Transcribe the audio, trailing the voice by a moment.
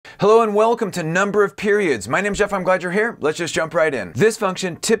Hello and welcome to Number of Periods. My name's Jeff, I'm glad you're here. Let's just jump right in. This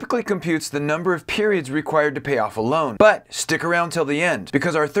function typically computes the number of periods required to pay off a loan. But stick around till the end,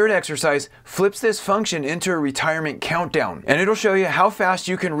 because our third exercise flips this function into a retirement countdown, and it'll show you how fast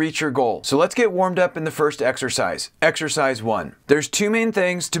you can reach your goal. So let's get warmed up in the first exercise. Exercise 1. There's two main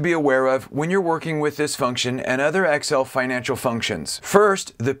things to be aware of when you're working with this function and other Excel financial functions.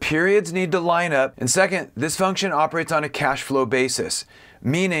 First, the periods need to line up, and second, this function operates on a cash flow basis,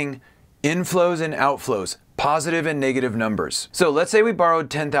 meaning inflows and outflows, positive and negative numbers. So let's say we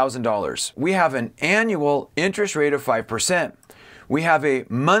borrowed $10,000. We have an annual interest rate of 5%. We have a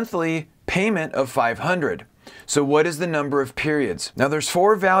monthly payment of $500. So what is the number of periods? Now there's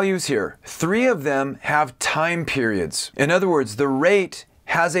 4 values here. 3 of them have time periods. In other words, the rate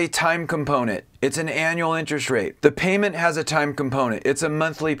has a time component. It's an annual interest rate. The payment has a time component. It's a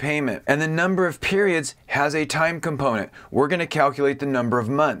monthly payment. And the number of periods has a time component. We're going to calculate the number of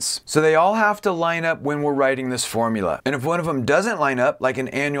months. So they all have to line up when we're writing this formula. And if one of them doesn't line up, like an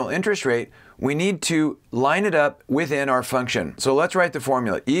annual interest rate, we need to line it up within our function. So let's write the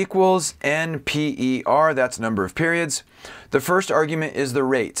formula. Equals NPER, that's number of periods. The first argument is the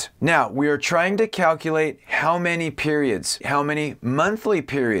rate. Now, we are trying to calculate how many periods, how many monthly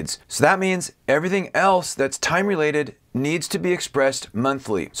periods. So that means everything else that's time related needs to be expressed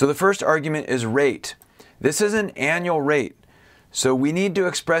monthly. So the first argument is rate. This is an annual rate, so we need to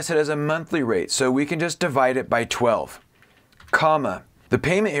express it as a monthly rate. So we can just divide it by 12, comma. The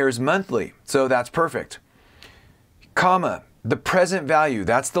payment here is monthly, so that's perfect. Comma, the present value,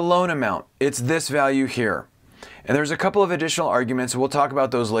 that's the loan amount. It's this value here. And there's a couple of additional arguments, we'll talk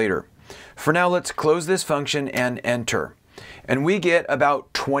about those later. For now, let's close this function and enter. And we get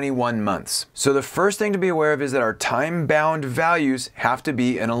about 21 months. So the first thing to be aware of is that our time-bound values have to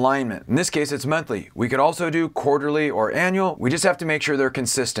be in alignment. In this case, it's monthly. We could also do quarterly or annual. We just have to make sure they're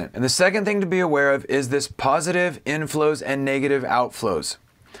consistent. And the second thing to be aware of is this positive inflows and negative outflows.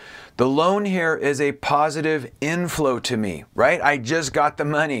 The loan here is a positive inflow to me, right? I just got the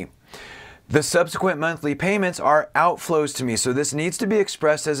money. The subsequent monthly payments are outflows to me, so this needs to be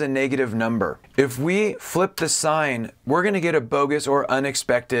expressed as a negative number. If we flip the sign, we're going to get a bogus or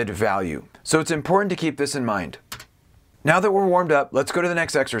unexpected value. So it's important to keep this in mind. Now that we're warmed up, let's go to the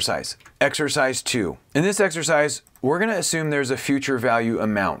next exercise. Exercise 2. In this exercise, we're going to assume there's a future value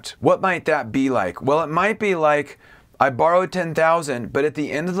amount. What might that be like? Well, it might be like I borrowed $10,000, but at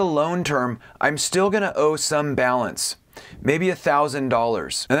the end of the loan term, I'm still going to owe some balance. Maybe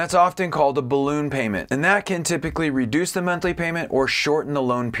 $1,000. And that's often called a balloon payment. And that can typically reduce the monthly payment or shorten the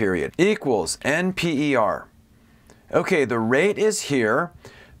loan period. Equals NPER. Okay, the rate is here,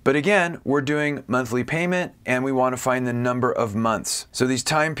 but again, we're doing monthly payment and we want to find the number of months. So these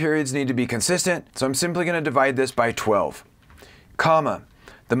time periods need to be consistent. So I'm simply going to divide this by 12, comma.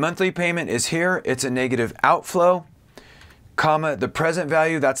 The monthly payment is here. It's a negative outflow. Comma, the present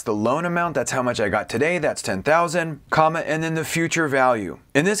value, that's the loan amount, that's how much I got today, that's 10,000, comma, and then the future value.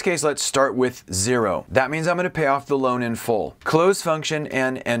 In this case, let's start with 0. That means I'm going to pay off the loan in full. Close function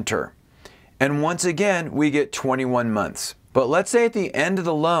and enter. And once again, we get 21 months. But let's say at the end of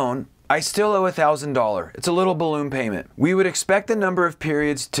the loan, I still owe $1,000. It's a little balloon payment. We would expect the number of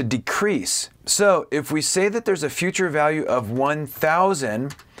periods to decrease. So if we say that there's a future value of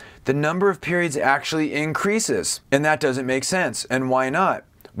 1,000, the number of periods actually increases. And that doesn't make sense. And why not?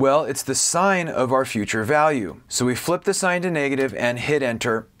 Well, it's the sign of our future value. So we flip the sign to negative and hit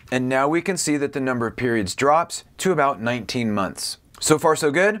enter. And now we can see that the number of periods drops to about 19 months. So far, so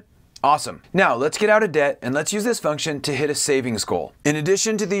good? Awesome. Now let's get out of debt and let's use this function to hit a savings goal. In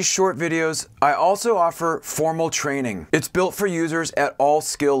addition to these short videos, I also offer formal training. It's built for users at all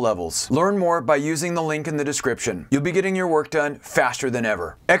skill levels. Learn more by using the link in the description. You'll be getting your work done faster than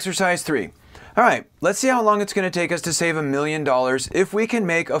ever. Exercise 3. All right, let's see how long it's going to take us to save $1 million if we can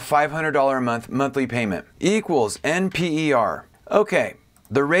make a $500 a month monthly payment. Equals NPER. Okay,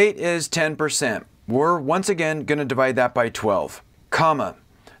 the rate is 10%. We're once again going to divide that by 12, comma.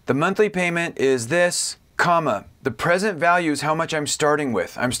 The monthly payment is this, comma. The present value is how much I'm starting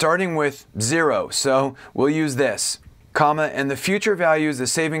with. I'm starting with 0, so we'll use this, comma, and the future value is the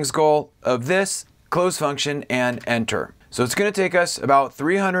savings goal of this, close function, and enter. So it's going to take us about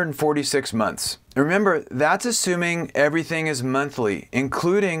 346 months. Remember, that's assuming everything is monthly,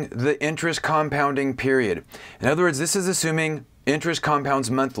 including the interest compounding period. In other words, this is assuming interest compounds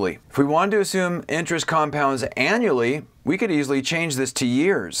monthly. If we wanted to assume interest compounds annually, we could easily change this to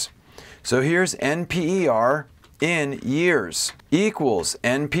years. So here's NPER in years equals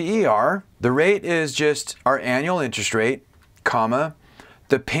NPER. The rate is just our annual interest rate, comma.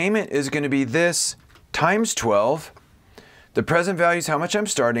 The payment is going to be this times 12. The present value is how much I'm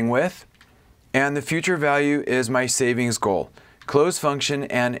starting with, and the future value is my savings goal. Close function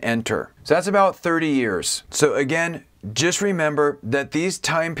and enter. So that's about 30 years. So again, just remember that these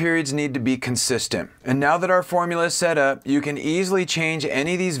time periods need to be consistent. And now that our formula is set up, you can easily change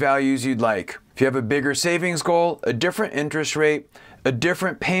any of these values you'd like. If you have a bigger savings goal, a different interest rate, a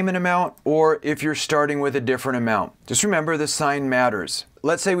different payment amount, or if you're starting with a different amount. Just remember the sign matters.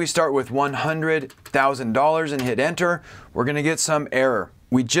 Let's say we start with $100,000 and hit enter. We're gonna get some error.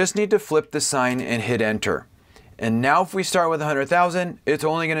 We just need to flip the sign and hit enter. And now if we start with 100,000, it's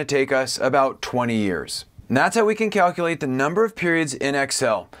only gonna take us about 20 years. And that's how we can calculate the number of periods in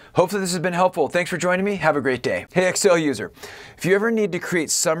Excel. Hopefully this has been helpful. Thanks for joining me. Have a great day. Hey Excel user, if you ever need to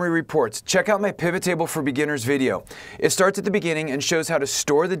create summary reports, check out my pivot table for beginners video. It starts at the beginning and shows how to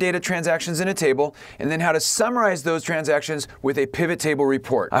store the data transactions in a table and then how to summarize those transactions with a pivot table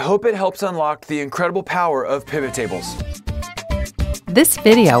report. I hope it helps unlock the incredible power of pivot tables. This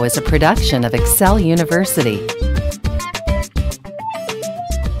video is a production of Excel University.